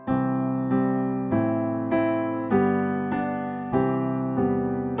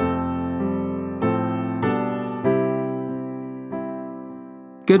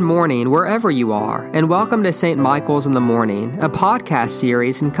Good morning, wherever you are, and welcome to St. Michael's in the Morning, a podcast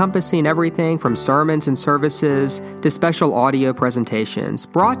series encompassing everything from sermons and services to special audio presentations,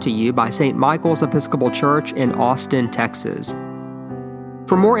 brought to you by St. Michael's Episcopal Church in Austin, Texas.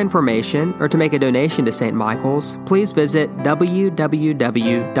 For more information or to make a donation to St. Michael's, please visit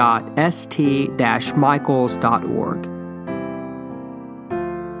www.st-michaels.org.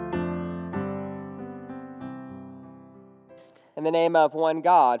 In the name of one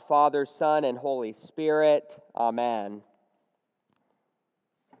God, Father, Son, and Holy Spirit. Amen.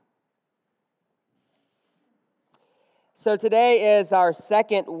 So today is our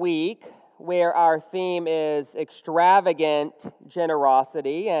second week where our theme is extravagant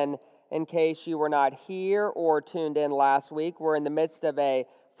generosity. And in case you were not here or tuned in last week, we're in the midst of a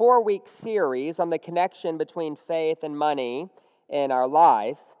 4-week series on the connection between faith and money in our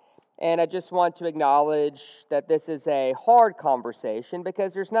life. And I just want to acknowledge that this is a hard conversation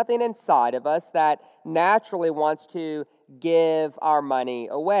because there's nothing inside of us that naturally wants to give our money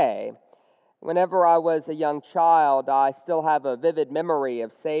away. Whenever I was a young child, I still have a vivid memory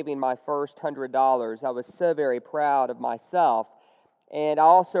of saving my first $100. I was so very proud of myself. And I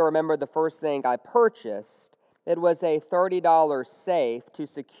also remember the first thing I purchased. It was a $30 safe to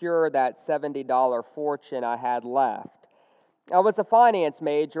secure that $70 fortune I had left. I was a finance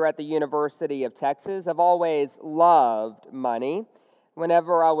major at the University of Texas. I've always loved money.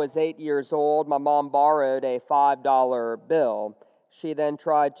 Whenever I was 8 years old, my mom borrowed a $5 bill. She then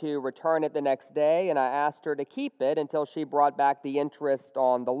tried to return it the next day, and I asked her to keep it until she brought back the interest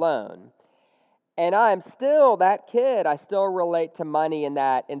on the loan. And I am still that kid. I still relate to money in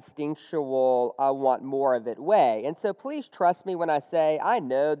that instinctual, I want more of it way. And so please trust me when I say I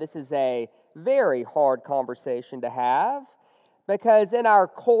know this is a very hard conversation to have. Because in our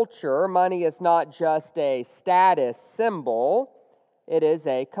culture, money is not just a status symbol, it is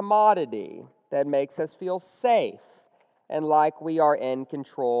a commodity that makes us feel safe and like we are in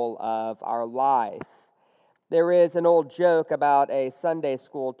control of our life. There is an old joke about a Sunday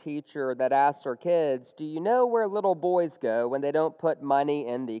school teacher that asks her kids, "Do you know where little boys go when they don't put money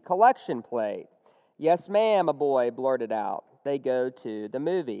in the collection plate?" "Yes, ma'am," a boy blurted out. "They go to the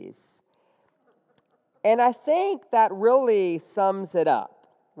movies." And I think that really sums it up,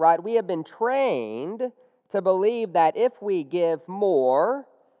 right? We have been trained to believe that if we give more,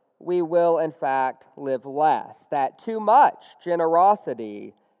 we will in fact live less. That too much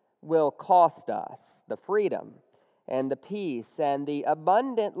generosity will cost us the freedom and the peace and the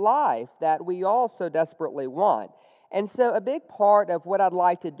abundant life that we all so desperately want. And so a big part of what I'd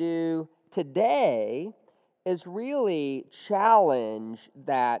like to do today is really challenge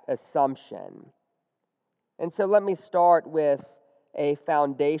that assumption. And so let me start with a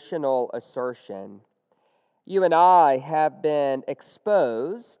foundational assertion. You and I have been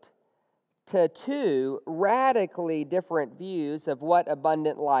exposed to two radically different views of what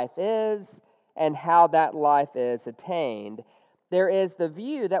abundant life is and how that life is attained. There is the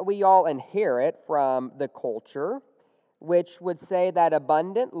view that we all inherit from the culture, which would say that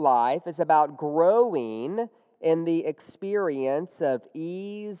abundant life is about growing in the experience of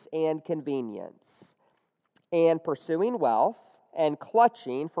ease and convenience, and pursuing wealth, and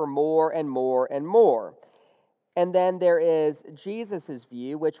clutching for more and more and more. And then there is Jesus'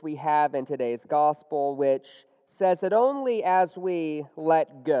 view, which we have in today's gospel, which says that only as we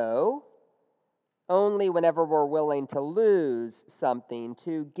let go, only whenever we're willing to lose something,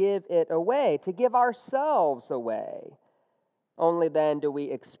 to give it away, to give ourselves away, only then do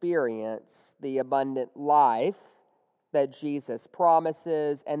we experience the abundant life that Jesus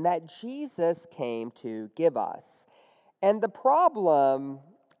promises and that Jesus came to give us. And the problem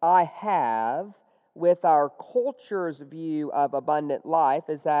I have with our culture's view of abundant life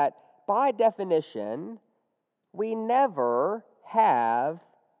is that, by definition, we never have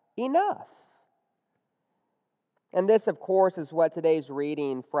enough. And this, of course, is what today's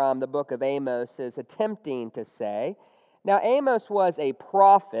reading from the book of Amos is attempting to say. Now, Amos was a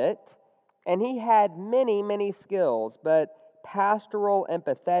prophet, and he had many, many skills, but pastoral,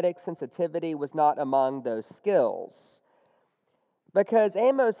 empathetic sensitivity was not among those skills. Because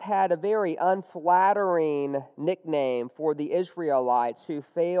Amos had a very unflattering nickname for the Israelites who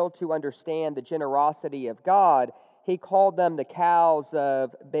failed to understand the generosity of God. He called them the cows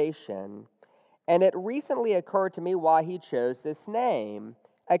of Bashan. And it recently occurred to me why he chose this name.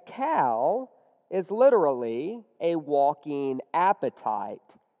 A cow is literally a walking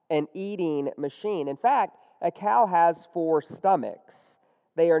appetite, an eating machine. In fact, a cow has 4 stomachs.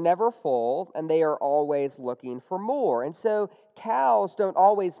 They are never full, and they are always looking for more. And so cows don't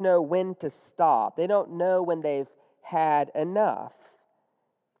always know when to stop. They don't know when they've had enough.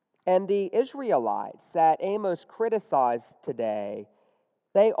 And the Israelites that Amos criticized today,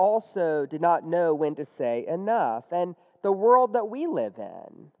 they also did not know when to say enough. And the world that we live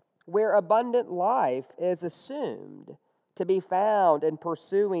in, where abundant life is assumed to be found in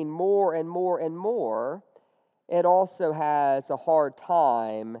pursuing more and more and more, it also has a hard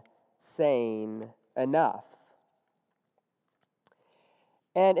time saying enough.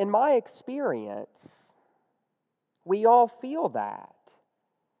 And in my experience, we all feel that.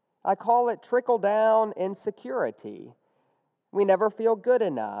 I call it trickle-down insecurity. We never feel good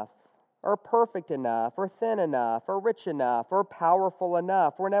enough, or perfect enough, or thin enough, or rich enough, or powerful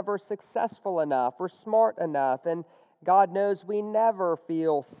enough. We're never successful enough, or smart enough. And God knows we never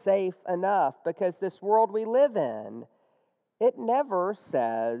feel safe enough because this world we live in, it never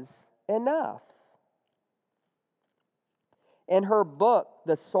says enough. In her book,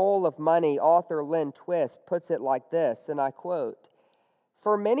 The Soul of Money, author Lynn Twist puts it like this, and I quote,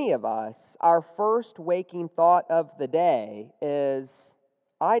 "For many of us, our first waking thought of the day is,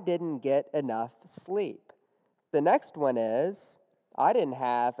 I didn't get enough sleep. The next one is, I didn't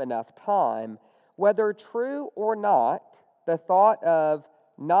have enough time." Whether true or not, the thought of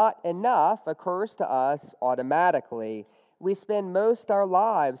not enough occurs to us automatically. We spend most our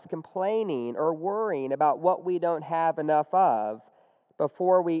lives complaining or worrying about what we don't have enough of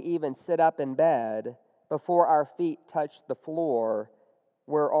before we even sit up in bed, before our feet touch the floor.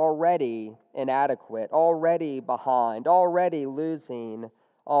 We're already inadequate, already behind, already losing,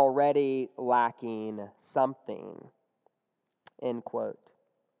 already lacking something. End quote.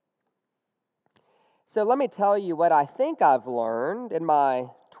 So let me tell you what I think I've learned in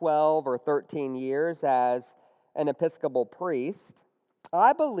my 12 or 13 years as an Episcopal priest.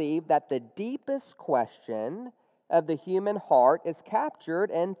 I believe that the deepest question of the human heart is captured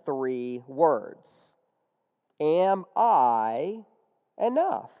in 3 words. Am I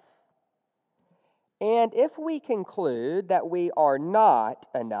enough? And if we conclude that we are not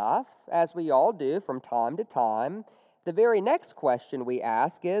enough, as we all do from time to time, the very next question we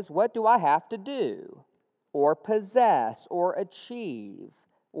ask is, what do I have to do, or possess, or achieve,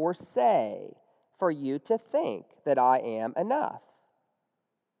 or say for you to think that I am enough?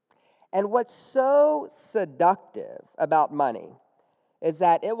 And what's so seductive about money is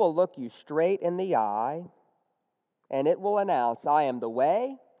that it will look you straight in the eye and it will announce, I am the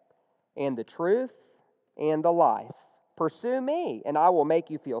way and the truth and the life. Pursue me and I will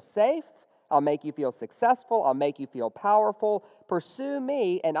make you feel safe. I'll make you feel successful. I'll make you feel powerful. Pursue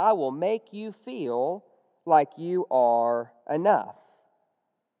me and I will make you feel like you are enough.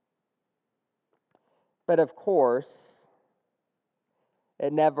 But of course,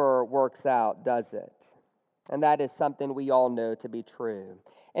 it never works out, does it? And that is something we all know to be true.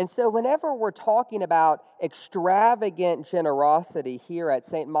 And so whenever we're talking about extravagant generosity here at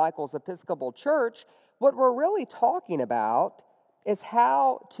St. Michael's Episcopal Church, what we're really talking about is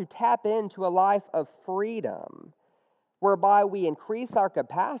how to tap into a life of freedom, whereby we increase our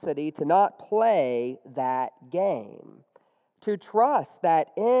capacity to not play that game, to trust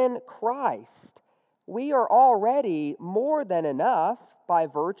that in Christ we are already more than enough by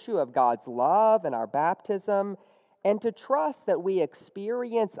virtue of God's love and our baptism, and to trust that we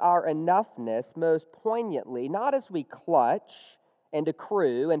experience our enoughness most poignantly, not as we clutch and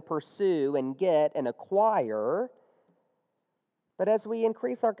accrue and pursue and get and acquire, but as we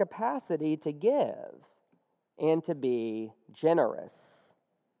increase our capacity to give and to be generous.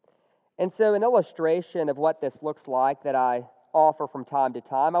 And so an illustration of what this looks like that I offer from time to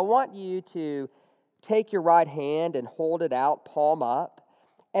time, I want you to take your right hand and hold it out, palm up.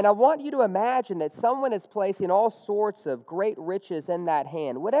 And I want you to imagine that someone is placing all sorts of great riches in that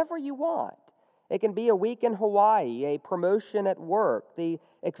hand, whatever you want. It can be a week in Hawaii, a promotion at work, the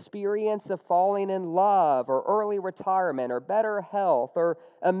experience of falling in love, or early retirement, or better health, or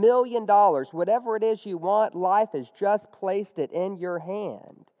 $1 million. Whatever it is you want, life has just placed it in your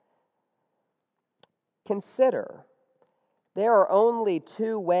hand. Consider, there are only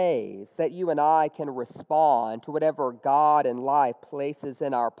 2 ways that you and I can respond to whatever God and life places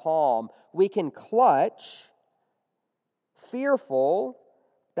in our palm. We can clutch, fearful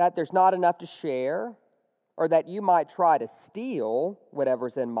that there's not enough to share, or that you might try to steal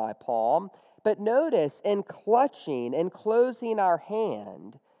whatever's in my palm. But notice, in clutching and closing our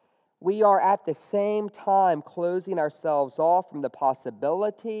hand, we are at the same time closing ourselves off from the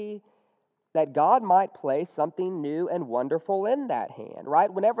possibility that God might place something new and wonderful in that hand,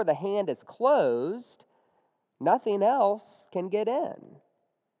 right? Whenever the hand is closed, nothing else can get in.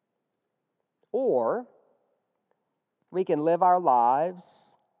 Or we can live our lives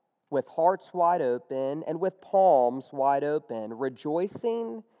with hearts wide open and with palms wide open,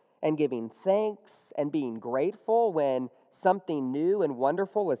 rejoicing and giving thanks and being grateful when something new and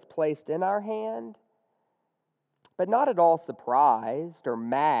wonderful is placed in our hand, but not at all surprised or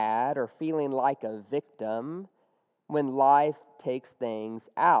mad or feeling like a victim when life takes things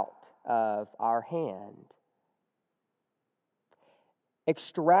out of our hand.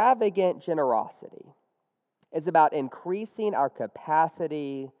 Extravagant generosity is about increasing our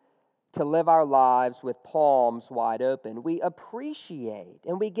capacity to live our lives with palms wide open. We appreciate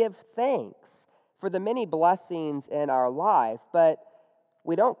and we give thanks for the many blessings in our life, but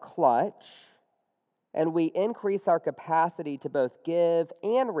we don't clutch, and we increase our capacity to both give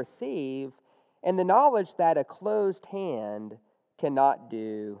and receive in the knowledge that a closed hand cannot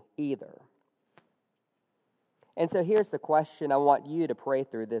do either. And so here's the question I want you to pray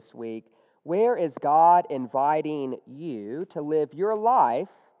through this week. Where is God inviting you to live your life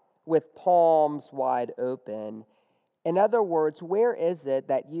with palms wide open? In other words, where is it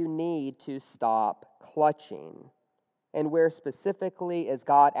that you need to stop clutching? And where specifically is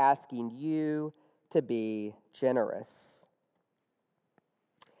God asking you to be generous?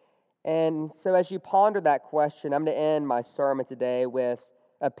 And so as you ponder that question, I'm going to end my sermon today with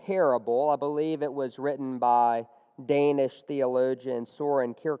a parable. I believe it was written by Danish theologian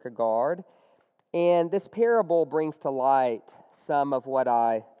Søren Kierkegaard. And this parable brings to light some of what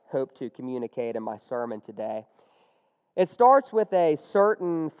I hope to communicate in my sermon today. It starts with a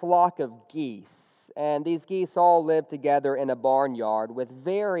certain flock of geese, and these geese all live together in a barnyard with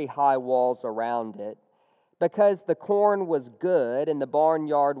very high walls around it. Because the corn was good and the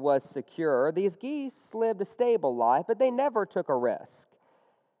barnyard was secure, these geese lived a stable life, but they never took a risk.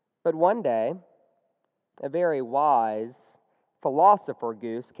 But one day, a very wise philosopher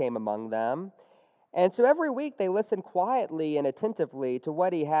goose came among them, and so every week they listened quietly and attentively to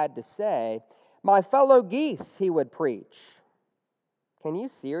what he had to say. "My fellow geese," he would preach. Can you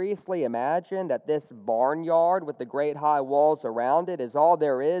seriously imagine that this barnyard with the great high walls around it is all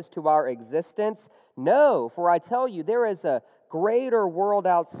there is to our existence? No, for I tell you, there is a greater world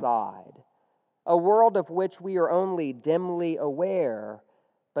outside, a world of which we are only dimly aware.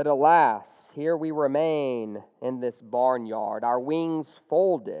 But alas, here we remain in this barnyard, our wings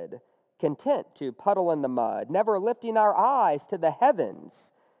folded, content to puddle in the mud, never lifting our eyes to the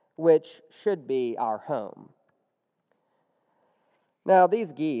heavens, which should be our home. Now,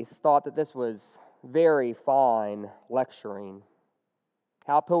 these geese thought that this was very fine lecturing.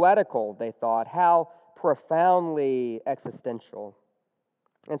 How poetical, they thought, how profoundly existential.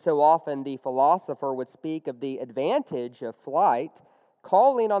 And so often the philosopher would speak of the advantage of flight,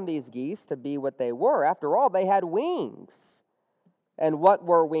 calling on these geese to be what they were. After all, they had wings. And what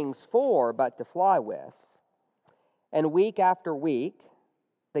were wings for but to fly with? And week after week,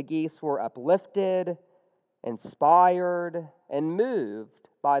 the geese were uplifted, inspired, and moved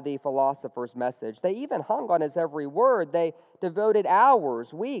by the philosopher's message. They even hung on his every word. They devoted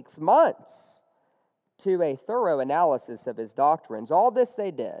hours, weeks, months to a thorough analysis of his doctrines. All this they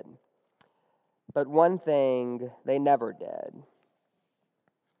did. But one thing they never did.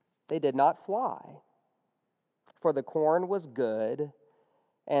 They did not fly. For the corn was good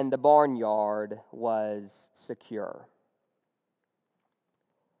and the barnyard was secure.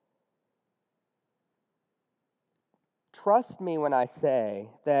 Trust me when I say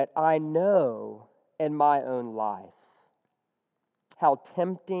that I know in my own life how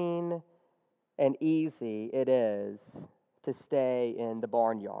tempting and easy it is to stay in the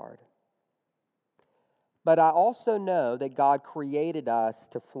barnyard. But I also know that God created us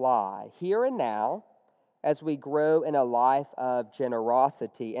to fly here and now as we grow in a life of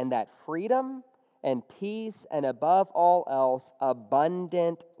generosity, and that freedom and peace and above all else,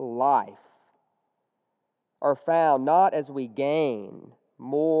 abundant life are found not as we gain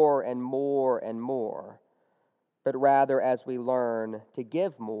more and more and more, but rather as we learn to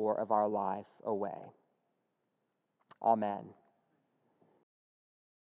give more of our life away. Amen.